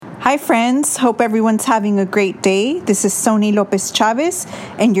Hi, friends. Hope everyone's having a great day. This is Sony Lopez Chavez,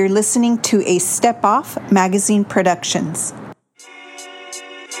 and you're listening to a Step Off Magazine Productions.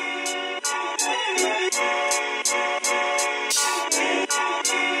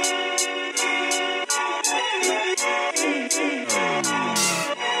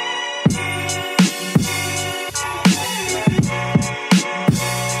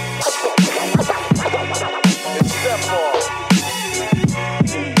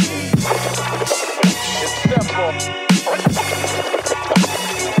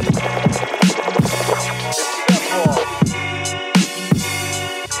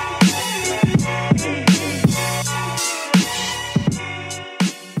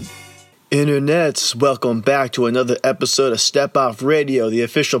 Internets, welcome back to another episode of Step Off Radio, the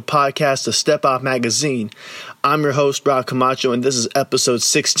official podcast of Step Off Magazine. I'm your host, Rob Camacho, and this is episode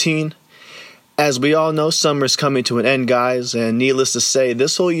 16. As we all know, summer's coming to an end, guys, and needless to say,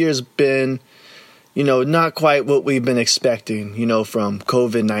 this whole year's been, not quite what we've been expecting, from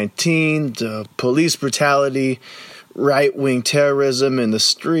COVID-19 to police brutality, right-wing terrorism in the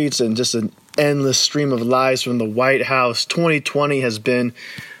streets, and just an endless stream of lies from the White House. 2020 has been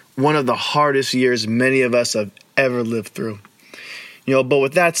one of the hardest years many of us have ever lived through. But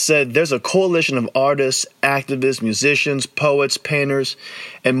with that said, there's a coalition of artists, activists, musicians, poets, painters,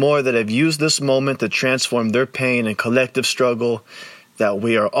 and more that have used this moment to transform their pain and collective struggle that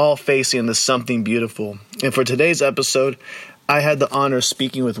we are all facing into something beautiful. And for today's episode, I had the honor of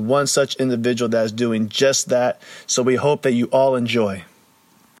speaking with one such individual that is doing just that, so we hope that you all enjoy.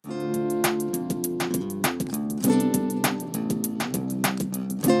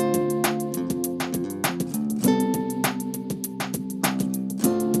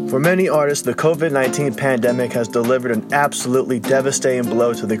 For many artists, the COVID-19 pandemic has delivered an absolutely devastating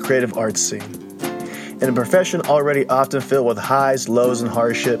blow to the creative arts scene. In a profession already often filled with highs, lows, and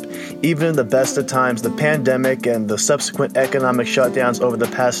hardship, even in the best of times, the pandemic and the subsequent economic shutdowns over the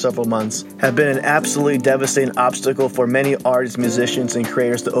past several months have been an absolutely devastating obstacle for many artists, musicians, and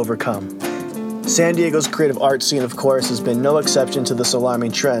creators to overcome. San Diego's creative arts scene, of course, has been no exception to this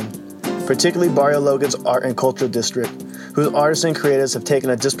alarming trend, particularly Barrio Logan's Art and Cultural District, whose artists and creatives have taken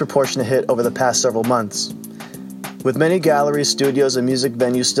a disproportionate hit over the past several months. With many galleries, studios, and music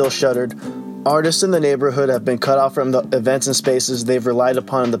venues still shuttered, artists in the neighborhood have been cut off from the events and spaces they've relied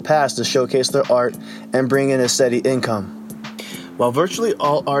upon in the past to showcase their art and bring in a steady income. While virtually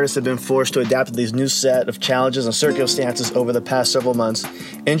all artists have been forced to adapt to these new set of challenges and circumstances over the past several months,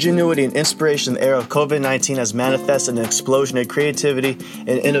 ingenuity and inspiration in the era of COVID-19 has manifested an explosion in creativity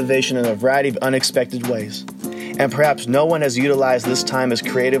and innovation in a variety of unexpected ways. And perhaps no one has utilized this time as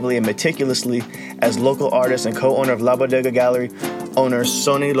creatively and meticulously as local artist and co-owner of La Bodega Gallery owner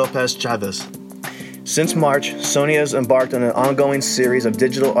Sony Lopez Chavez. Since March, Sony has embarked on an ongoing series of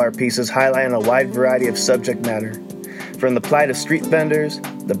digital art pieces highlighting a wide variety of subject matter, from the plight of street vendors,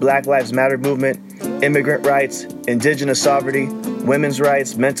 the Black Lives Matter movement, immigrant rights, indigenous sovereignty, women's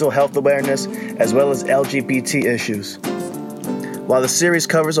rights, mental health awareness, as well as LGBT issues. While the series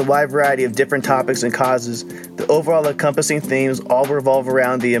covers a wide variety of different topics and causes, the overall encompassing themes all revolve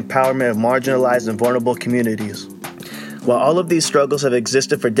around the empowerment of marginalized and vulnerable communities. While all of these struggles have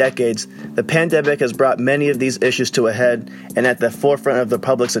existed for decades, the pandemic has brought many of these issues to a head and at the forefront of the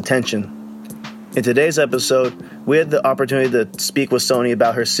public's attention. In today's episode, we had the opportunity to speak with Sony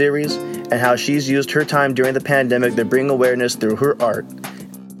about her series and how she's used her time during the pandemic to bring awareness through her art.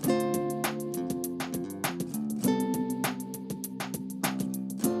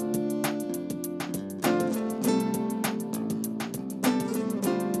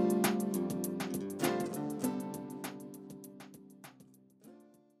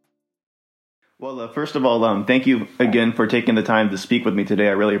 Well, first of all, thank you again for taking the time to speak with me today.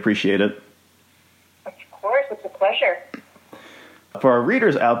 I really appreciate it. Of course, it's a pleasure. For our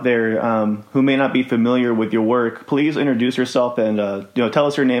readers out there who may not be familiar with your work, please introduce yourself and tell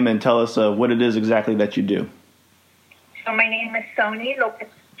us your name and tell us what it is exactly that you do. So my name is Sony Lopez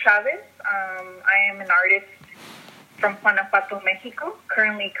Chavez. I am an artist from Guanajuato, Mexico,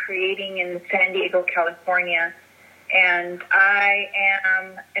 currently creating in San Diego, California. And I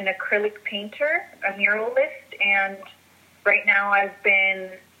am an acrylic painter, a muralist, and right now I've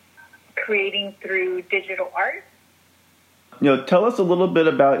been creating through digital art. Tell us a little bit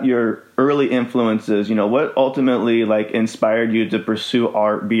about your early influences. What ultimately inspired you to pursue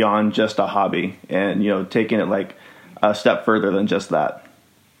art beyond just a hobby and, taking it a step further than just that?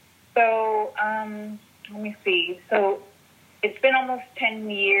 So, let me see. So it's been almost 10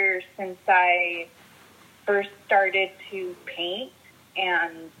 years since I first started to paint,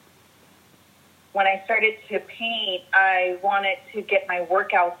 and when I started to paint, I wanted to get my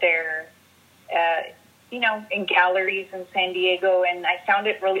work out there, in galleries in San Diego. And I found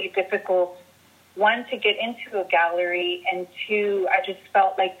it really difficult, one, to get into a gallery, and two, I just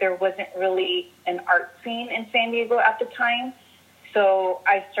felt like there wasn't really an art scene in San Diego at the time. So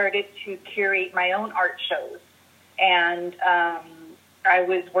I started to curate my own art shows. And I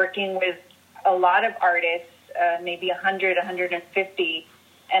was working with a lot of artists, maybe 100, 150,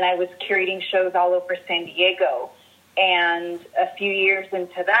 and I was curating shows all over San Diego. And a few years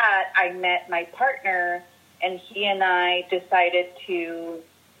into that, I met my partner, and he and I decided to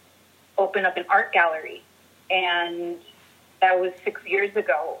open up an art gallery. And that was 6 years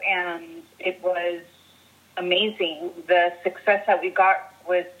ago, and it was amazing. The success that we got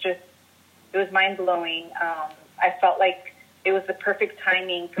was it was mind-blowing. I felt like it was the perfect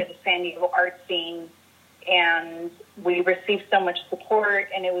timing for the San Diego art scene, and we received so much support,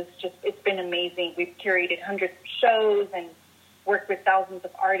 and it's been amazing. We've curated hundreds of shows and worked with thousands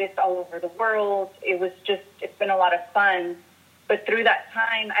of artists all over the world. It's been a lot of fun. But through that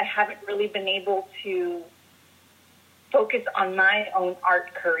time, I haven't really been able to focus on my own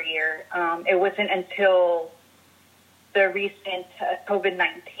art career. It wasn't until the recent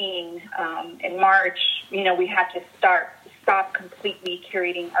COVID-19 in March, we had to stop completely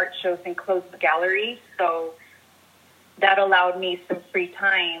curating art shows and close the galleries. So that allowed me some free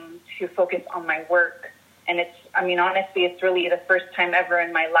time to focus on my work. And honestly, it's really the first time ever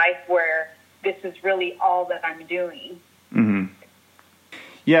in my life where this is really all that I'm doing. Mm-hmm.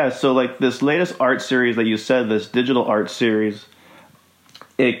 Yeah, so like this latest art series that you said, this digital art series,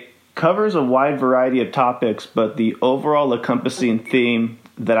 it covers a wide variety of topics, but the overall encompassing theme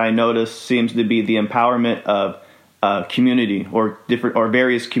that I noticed seems to be the empowerment of community or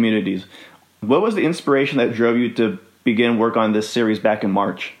various communities. What was the inspiration that drove you to begin work on this series back in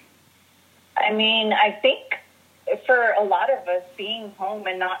March? I think for a lot of us, being home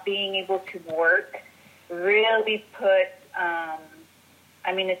and not being able to work really put,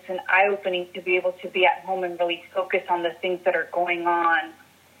 it's an eye-opening to be able to be at home and really focus on the things that are going on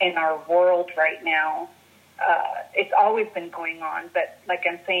in our world right now. It's always been going on, but like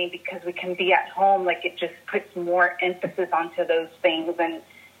I'm saying, because we can be at home, like it just puts more emphasis onto those things. And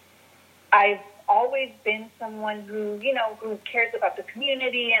I've always been someone who cares about the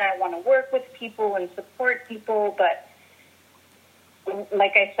community, and I want to work with people and support people. But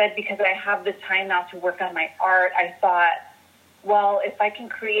like I said, because I have the time now to work on my art, I thought, well, if I can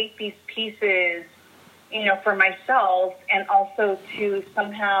create these pieces, for myself, and also to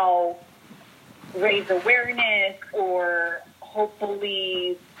somehow raise awareness or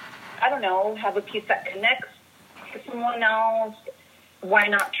hopefully, have a piece that connects to someone else, why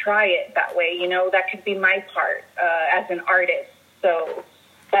not try it that way? That could be my part as an artist. So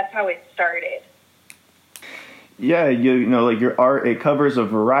that's how it started. Yeah, like your art, it covers a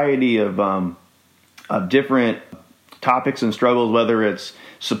variety of different topics and struggles, whether it's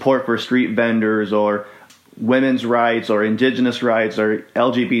support for street vendors or women's rights or indigenous rights or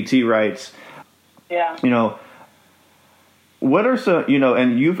LGBT rights. Yeah. What are some,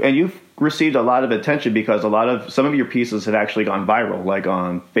 and you've received a lot of attention because some of your pieces have actually gone viral, like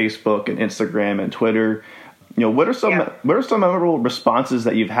on Facebook and Instagram and Twitter. What are some memorable responses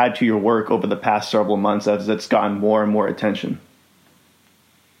that you've had to your work over the past several months as it's gotten more and more attention?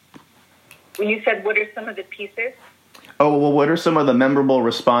 When you said, what are some of the pieces? Oh, well, what are some of the memorable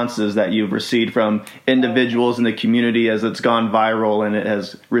responses that you've received from individuals in the community as it's gone viral and it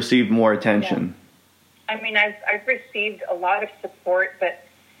has received more attention? Yeah. I've received a lot of support, but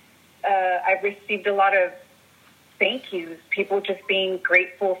I've received a lot of thank yous, people just being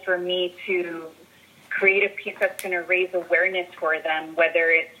grateful for me to create a piece that's going to raise awareness for them, whether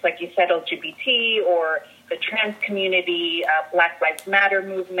it's, like you said, LGBT or the trans community, Black Lives Matter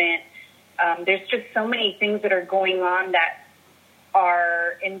movement. There's just so many things that are going on that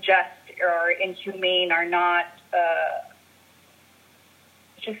are unjust or inhumane, are not,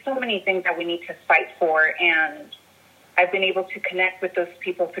 just so many things that we need to fight for. And I've been able to connect with those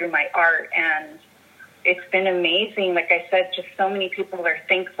people through my art, and it's been amazing. Like I said, just so many people are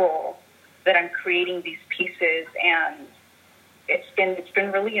thankful that I'm creating these pieces, and it's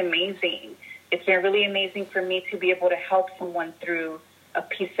been really amazing. It's been really amazing for me to be able to help someone through a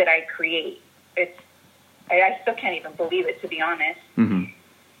piece that I create. I still can't even believe it, to be honest. Mm-hmm.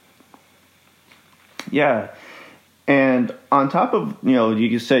 Yeah. And on top of,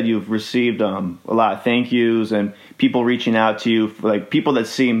 you said you've received a lot of thank yous and people reaching out to you, like people that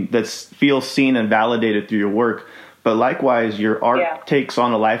feel seen and validated through your work. But likewise, your art takes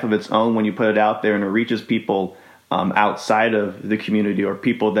on a life of its own when you put it out there and it reaches people outside of the community or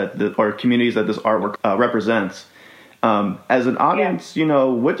people or communities that this artwork represents. As an audience,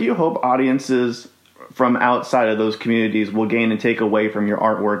 what do you hope audiences from outside of those communities will gain and take away from your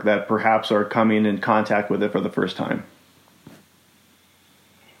artwork that perhaps are coming in contact with it for the first time?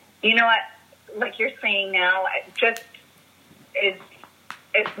 You know what? Like you're saying now, just as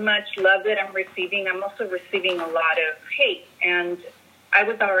much love that I'm receiving, I'm also receiving a lot of hate. And I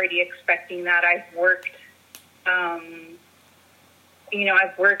was already expecting that. I've worked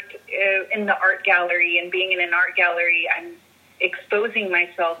in the art gallery, and being in an art gallery, I'm exposing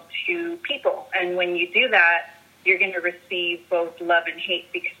myself to people. And when you do that, you're going to receive both love and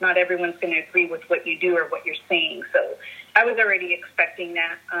hate, because not everyone's going to agree with what you do or what you're saying. So I was already expecting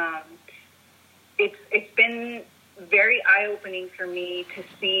that. It's been very eye-opening for me to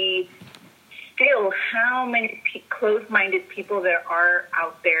see still how many closed-minded people there are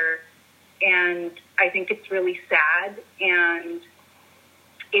out there. And I think it's really sad. And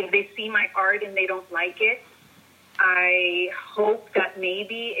if they see my art and they don't like it, I hope that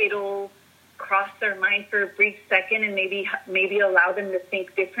maybe it'll cross their mind for a brief second and maybe allow them to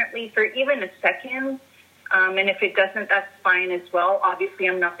think differently for even a second. And if it doesn't, that's fine as well. Obviously,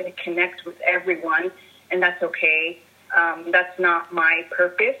 I'm not going to connect with everyone, and that's okay. That's not my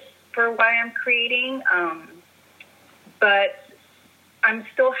purpose for why I'm creating. But I'm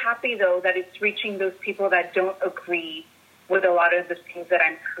still happy, though, that it's reaching those people that don't agree with a lot of the things that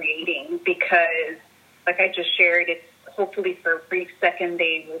I'm creating, because, like I just shared, it's hopefully for a brief second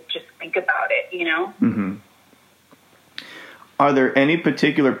they will just think about it, Mm-hmm. Are there any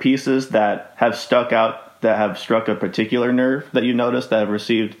particular pieces that have stuck out, that have struck a particular nerve that you noticed that have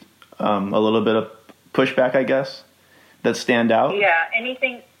received a little bit of pushback, I guess, that stand out? Yeah,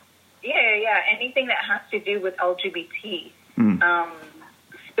 anything that has to do with LGBT,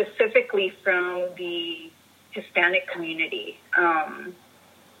 specifically from the Hispanic community.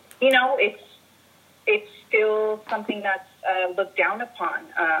 It's still something that's looked down upon.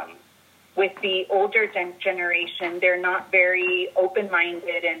 With the older generation, they're not very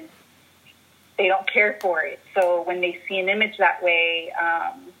open-minded and they don't care for it. So when they see an image that way,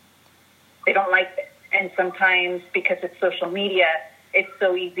 they don't like it. And sometimes because it's social media, it's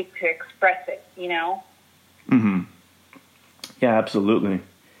so easy to express it, Mm-hmm. Yeah, absolutely.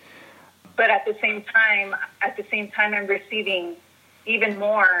 But at the same time, I'm receiving even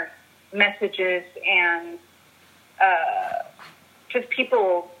more messages and just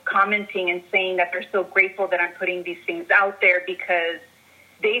people commenting and saying that they're so grateful that I'm putting these things out there because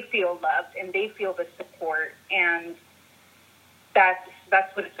they feel loved and they feel the support, and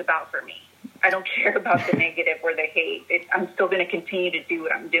that's what it's about for me. I don't care about the negative or the hate. I'm still going to continue to do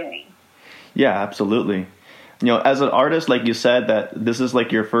what I'm doing. Yeah, absolutely. As an artist, like you said, that this is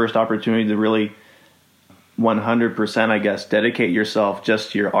like your first opportunity to really 100%, I guess, dedicate yourself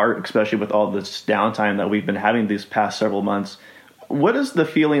just to your art, especially with all this downtime that we've been having these past several months. What is the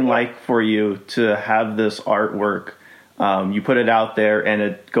feeling like for you to have this artwork? You put it out there and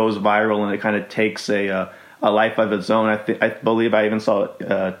it goes viral and it kind of takes a life of its own. I believe I even saw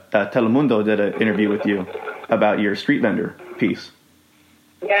Telemundo did an interview with you about your street vendor piece.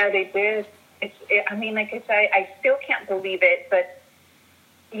 Yeah, they did. Like I said, I still can't believe it, but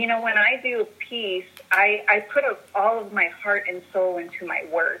when I do a piece, I put all of my heart and soul into my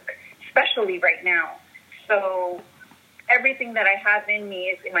work, especially right now. So everything that I have in me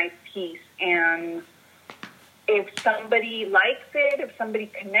is in my piece. And if somebody likes it, if somebody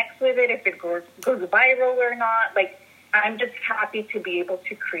connects with it, if it goes viral or not, I'm just happy to be able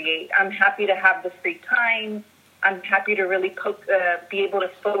to create. I'm happy to have the free time. I'm happy to really be able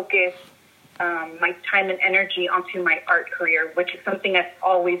to focus my time and energy onto my art career, which is something I've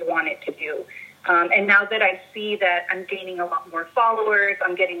always wanted to do. And now that I see that I'm gaining a lot more followers,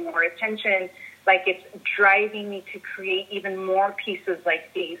 I'm getting more attention, it's driving me to create even more pieces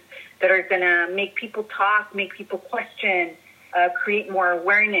like these that are going to make people talk, make people question, create more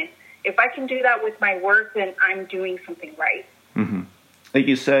awareness. If I can do that with my work, then I'm doing something right. Mm-hmm. Like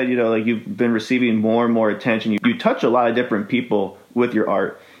you said, you've been receiving more and more attention. You touch a lot of different people with your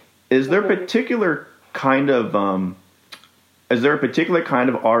art. Is there a particular kind of art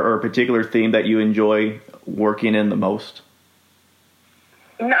or a particular theme that you enjoy working in the most?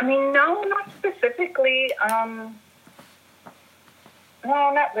 No, not specifically. No,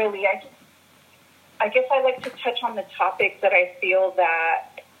 not really. I guess I like to touch on the topics that I feel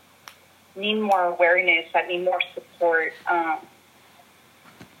that need more awareness, that need more support.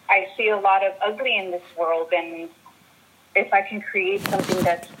 I see a lot of ugly in this world, and if I can create something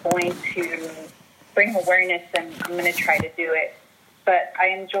that's going to bring awareness, then I'm going to try to do it. But I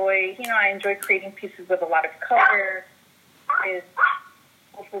enjoy creating pieces with a lot of color, with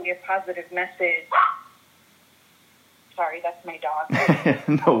hopefully a positive message. Sorry, that's my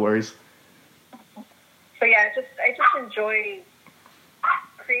dog. No worries. So yeah, I just enjoy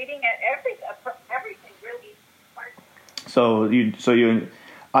creating everything really. So you,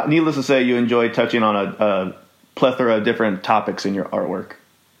 needless to say, you enjoy touching on a plethora of different topics in your artwork.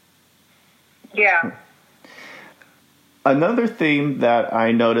 Yeah. Another theme that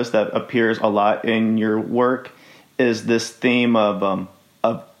I noticed that appears a lot in your work is this theme of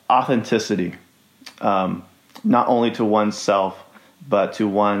authenticity, not only to oneself, but to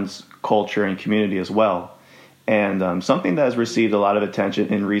one's culture and community as well. And something that has received a lot of attention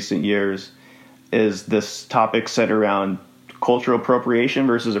in recent years is this topic centered around cultural appropriation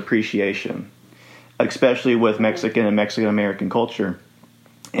versus appreciation, especially with Mexican and Mexican-American culture.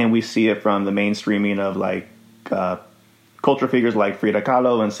 And we see it from the mainstreaming of like cultural figures like Frida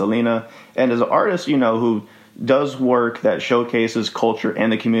Kahlo and Selena. And as an artist, who does work that showcases culture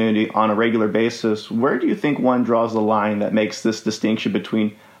and the community on a regular basis, where do you think one draws the line that makes this distinction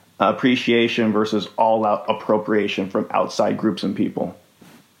between appreciation versus all-out appropriation from outside groups and people?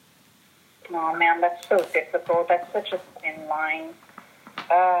 Oh, man, that's so difficult. That's such a thin line.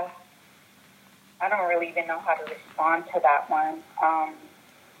 I don't really even know how to respond to that one.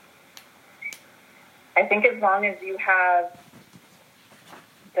 I think as long as you have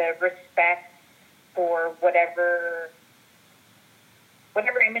the respect for whatever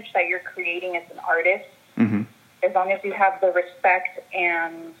image that you're creating as an artist, mm-hmm. as long as you have the respect,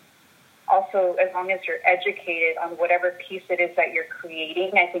 and also as long as you're educated on whatever piece it is that you're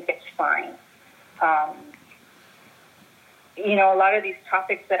creating, I think it's fine. A lot of these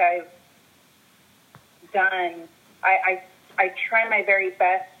topics that I've done, I try my very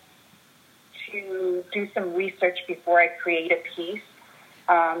best to do some research before I create a piece,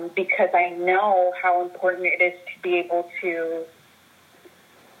 because I know how important it is to be able to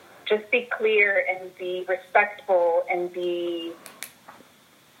just be clear and be respectful and be,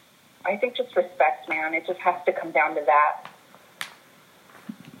 I think, just respect, man. It just has to come down to that.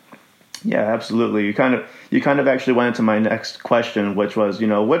 Yeah, absolutely. You kind of actually went into my next question, which was,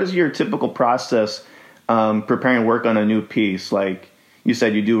 what is your typical process preparing work on a new piece? Like you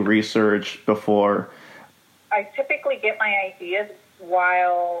said, you do research before. I typically get my ideas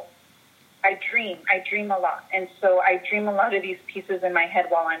while I dream. I dream a lot. And so I dream a lot of these pieces in my head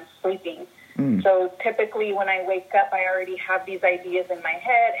while I'm sleeping. So typically when I wake up, I already have these ideas in my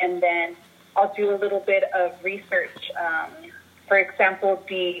head, and then I'll do a little bit of research. For example,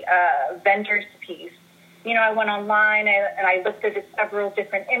 the vendors piece. I went online and I looked at several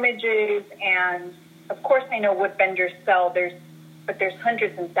different images, and of course I know what vendors sell. But there's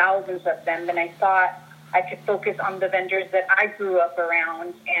hundreds and thousands of them, and I thought I could focus on the vendors that I grew up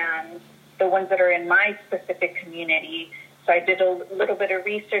around and the ones that are in my specific community. So I did a little bit of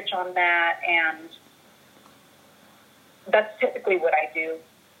research on that, and that's typically what I do.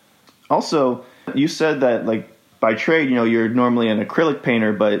 Also, you said that, like, by trade, you're normally an acrylic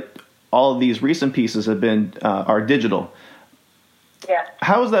painter, but all of these recent pieces are digital. Yeah.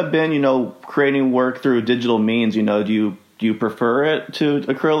 How has that been, creating work through digital means? Do you prefer it to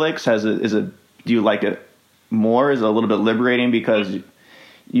acrylics? Do you like it more? Is it a little bit liberating because,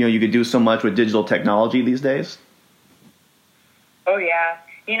 you could do so much with digital technology these days? Oh, yeah.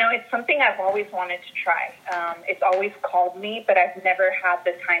 It's something I've always wanted to try. It's always called me, but I've never had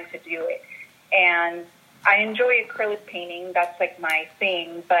the time to do it. And I enjoy acrylic painting. That's like my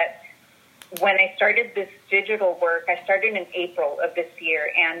thing. But when I started this digital work, I started in April of this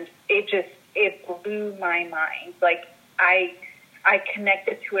year, and it blew my mind. Like, I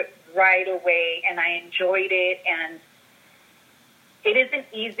connected to it right away, and I enjoyed it. And it isn't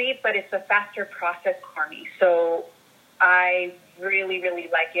easy, but it's a faster process for me. So I really, really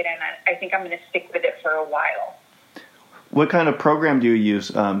like it, and I think I'm going to stick with it for a while. What kind of program do you use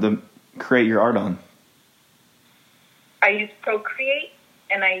to create your art on? I use Procreate,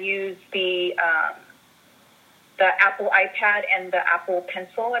 and I use the Apple iPad and the Apple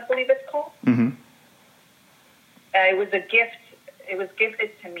Pencil, I believe it's called. Mm-hmm. It was a gift. It was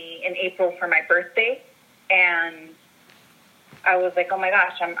gifted to me in April for my birthday, and I was like, oh my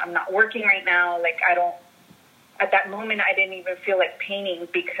gosh, I'm not working right now. Like, at that moment, I didn't even feel like painting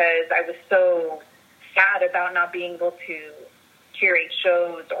because I was so sad about not being able to curate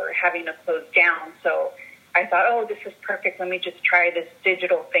shows or having to close down. So I thought, oh, this is perfect. Let me just try this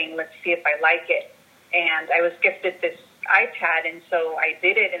digital thing. Let's see if I like it. And I was gifted this iPad, and so I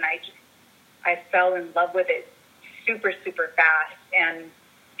did it, and I fell in love with it super, super fast. And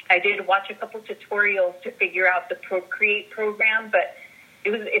I did watch a couple tutorials to figure out the Procreate program, but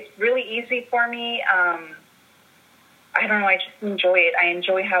it's really easy for me. I don't know. I just enjoy it. I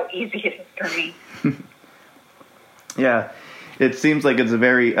enjoy how easy it is for me. Yeah, it seems like it's a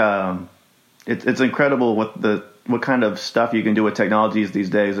very it's incredible what kind of stuff you can do with technologies these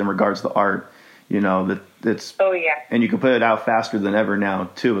days in regards to art. You know, that it's and you can put it out faster than ever now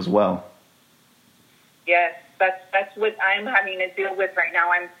too, as well. Yes, that's what I'm having to deal with right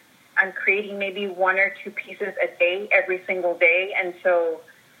now. I'm creating maybe 1 or 2 pieces a day, every single day, and so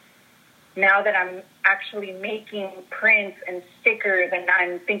now that I'm actually making prints and stickers, and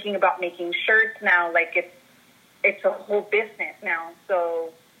I'm thinking about making shirts now, like it's a whole business now.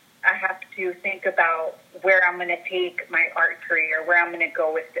 So I have to think about where I'm going to take my art career, where I'm going to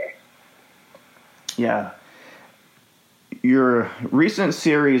go with this. Yeah. Your recent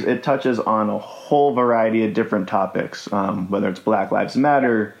series, it touches on a whole variety of different topics, whether it's Black Lives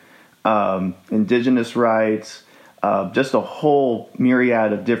Matter, indigenous rights, just a whole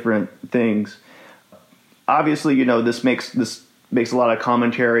myriad of different things. Obviously, you know, this makes a lot of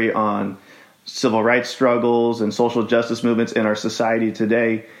commentary on civil rights struggles and social justice movements in our society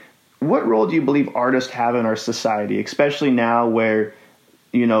today. What role do you believe artists have in our society, especially now where,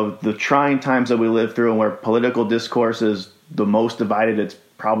 you know, the trying times that we live through and where political discourse is the most divided it's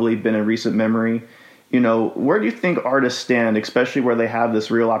probably been in recent memory? You know, where do you think artists stand, especially where they have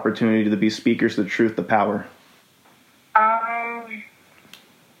this real opportunity to be speakers of the truth, the power?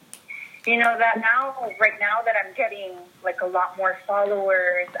 You know, right now that I'm getting like a lot more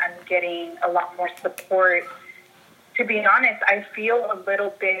followers, I'm getting a lot more support. To be honest, I feel a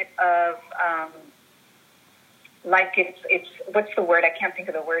little bit of like it's what's the word? I can't think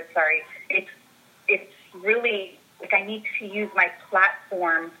of the word. Sorry. It's really like I need to use my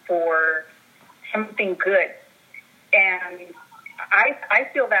platform for something good, and I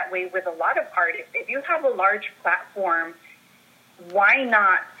feel that way with a lot of artists. If you have a large platform, why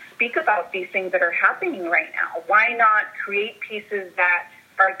not speak about these things that are happening right now? Why not create pieces that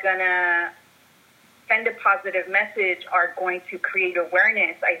are gonna send a positive message, are going to create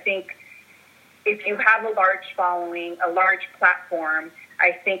awareness? I think if you have a large following, a large platform,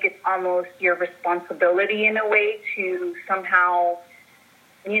 I think it's almost your responsibility in a way to somehow,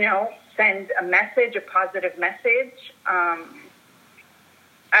 you know, send a message, a positive message.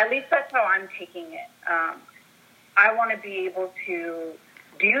 At least that's how I'm taking it. I want to be able to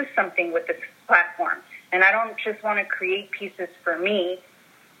do something with this platform. And I don't just want to create pieces for me,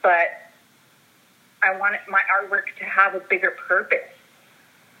 but I want my artwork to have a bigger purpose.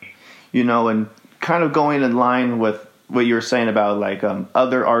 You know, and kind of going in line with what you were saying about like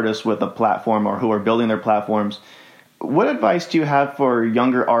other artists with a platform or who are building their platforms, what advice do you have for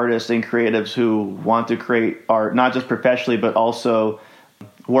younger artists and creatives who want to create art, not just professionally, but also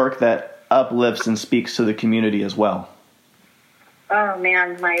work that uplifts and speaks to the community as well? Oh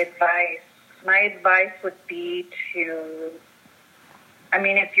man, my advice would be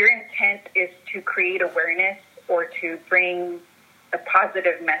if your intent is to create awareness or to bring a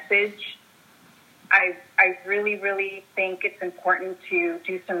positive message, I really, really think it's important to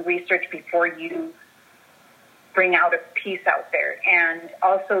do some research before you bring out a piece out there, and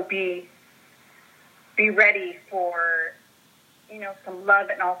also be ready for, you know, some love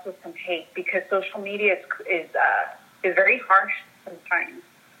and also some hate, because social media is very harsh sometimes,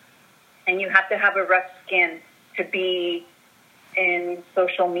 and you have to have a rough skin to be in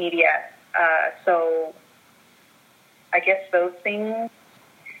social media. So I guess those things,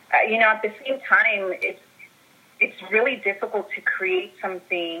 you know, at the same time, it's really difficult to create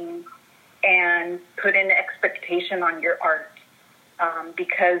something and put an expectation on your art,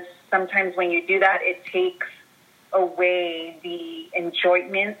 because sometimes when you do that, it takes away the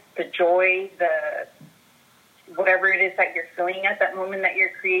enjoyment, the joy, the whatever it is that you're feeling at that moment that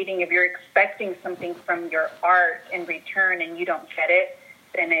you're creating. If you're expecting something from your art in return and you don't get it,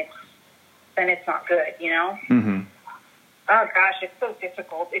 then it's not good, you know? Mm-hmm. Oh gosh, it's so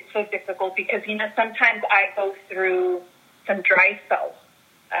difficult. It's so difficult because, you know, sometimes I go through some dry spells.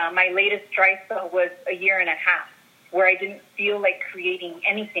 My latest dry spell was 1.5 years where I didn't feel like creating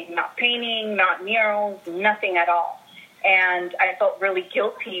anything, not painting, not murals, nothing at all. And I felt really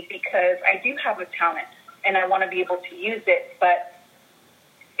guilty because I do have a talent and I want to be able to use it. But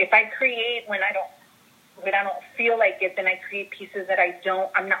if I create when I don't feel like it, then I create pieces that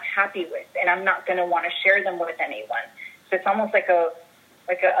I'm not happy with, and I'm not going to want to share them with anyone. So it's almost like a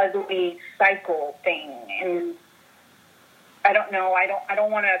ugly cycle thing. And I don't know. I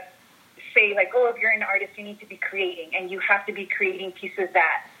don't want to say like, oh, if you're an artist, you need to be creating, and you have to be creating pieces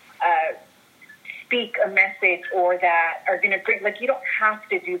that speak a message or that are going to bring, like, you don't have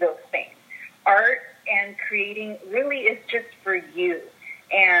to do those things. Art and creating really is just for you.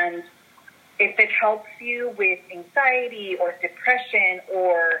 And if it helps you with anxiety or depression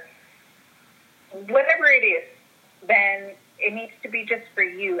or whatever it is, then it needs to be just for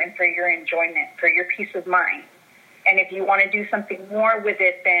you and for your enjoyment, for your peace of mind. And if you want to do something more with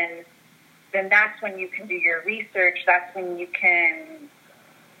it, then that's when you can do your research. That's when you can,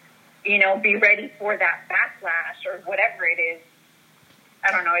 be ready for that backlash or whatever it is.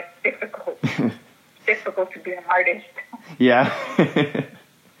 I don't know. It's difficult. It's difficult to be an artist. Yeah.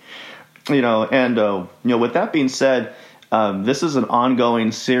 With that being said, this is an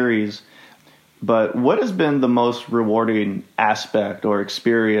ongoing series. But what has been the most rewarding aspect or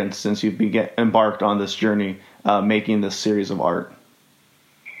experience since you've embarked on this journey, making this series of art?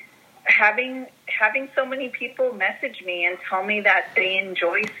 Having so many people message me and tell me that they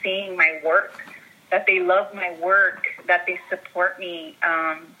enjoy seeing my work, that they love my work, that they support me.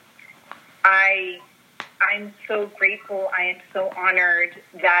 I'm so grateful. I am so honored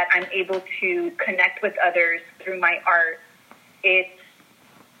that I'm able to connect with others through my art. It's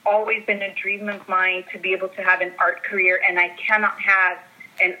always been a dream of mine to be able to have an art career, and I cannot have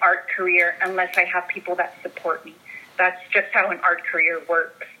an art career unless I have people that support me. That's just how an art career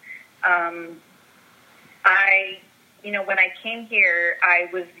works. When I came here, I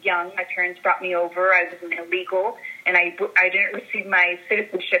was young. My parents brought me over. I was an illegal, and I didn't receive my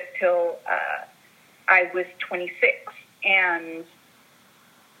citizenship till I was 26. And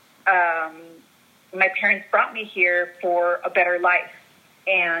my parents brought me here for a better life.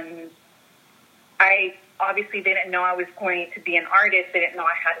 And I obviously didn't know I was going to be an artist. They didn't know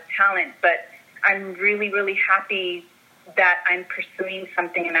I had a talent. But I'm really, really happy that I'm pursuing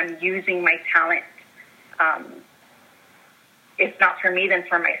something and I'm using my talent. If not for me, then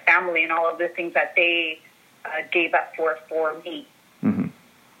for my family and all of the things that they gave up for me. Mm-hmm.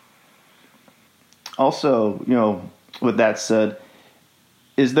 Also, with that said,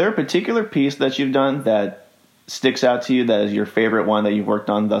 is there a particular piece that you've done that sticks out to you that is your favorite one that you've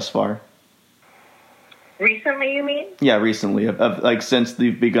worked on thus far? Recently, you mean? Yeah, recently. Like since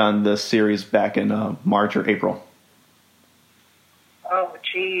you've begun this series back in March or April. Oh,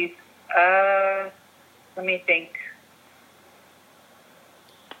 geez. Let me think.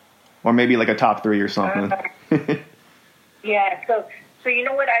 Or maybe like a top 3 or something. Yeah, so you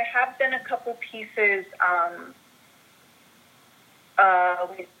know what? I have done a couple pieces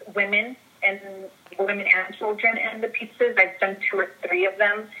with women and children in the pieces. I've done 2 or 3 of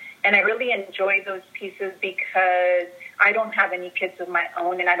them, and I really enjoy those pieces because I don't have any kids of my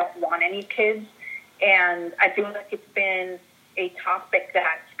own, and I don't want any kids. And I feel like it's been a topic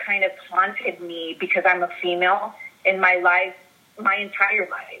that's kind of haunted me because I'm a female in my life, my entire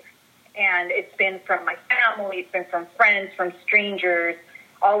life. And it's been from my family, it's been from friends, from strangers,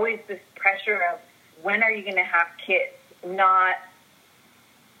 always this pressure of when are you going to have kids? Not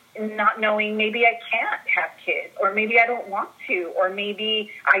knowing maybe I can't have kids, or maybe I don't want to, or maybe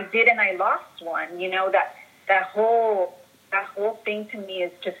I did and I lost one. That whole thing to me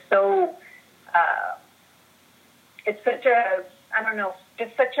is just so, it's such a, I don't know,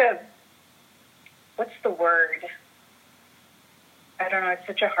 just such a, what's the word? I don't know, it's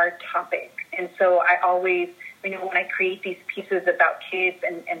such a hard topic. And so I always, when I create these pieces about kids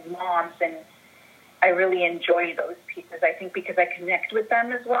and moms, and I really enjoy those pieces, I think, because I connect with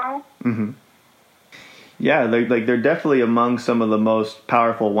them as well. Mm-hmm. Yeah, they're definitely among some of the most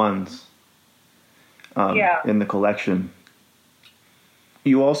powerful ones in the collection.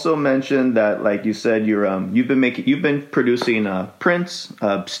 You also mentioned that, like you said, you've been producing prints,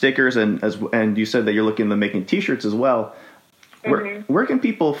 stickers, and you said that you're looking at making T-shirts as well. Where can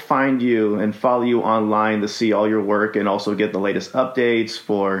people find you and follow you online to see all your work and also get the latest updates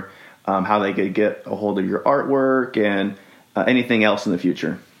for how they could get a hold of your artwork and anything else in the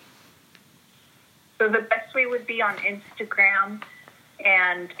future? So the best way would be on Instagram,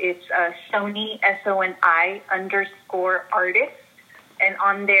 and it's Soni, SONI _artist. And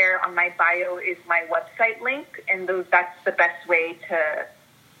on there, on my bio, is my website link, and that's the best way to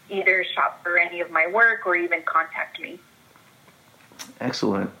either shop for any of my work or even contact me.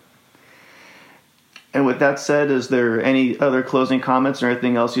 Excellent. And with that said, is there any other closing comments or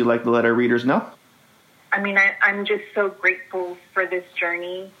anything else you'd like to let our readers know? I mean, I'm just so grateful for this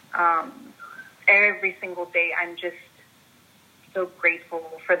journey. Every single day, I'm just so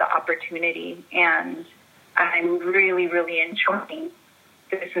grateful for the opportunity, and I'm really, really enjoying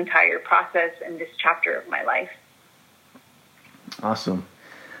this entire process and this chapter of my life. Awesome.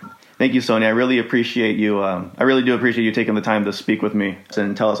 Thank you, Sonia. I really appreciate you. I really do appreciate you taking the time to speak with me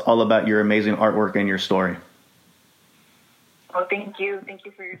and tell us all about your amazing artwork and your story. Oh, thank you. Thank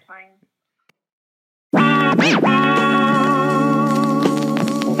you for your time.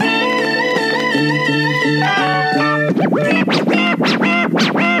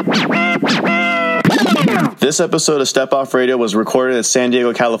 This episode of Step Off Radio was recorded in San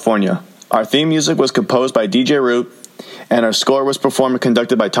Diego, California. Our theme music was composed by DJ Root, and our score was performed and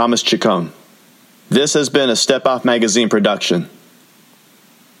conducted by Thomas Chacon. This has been a Step Off Magazine production.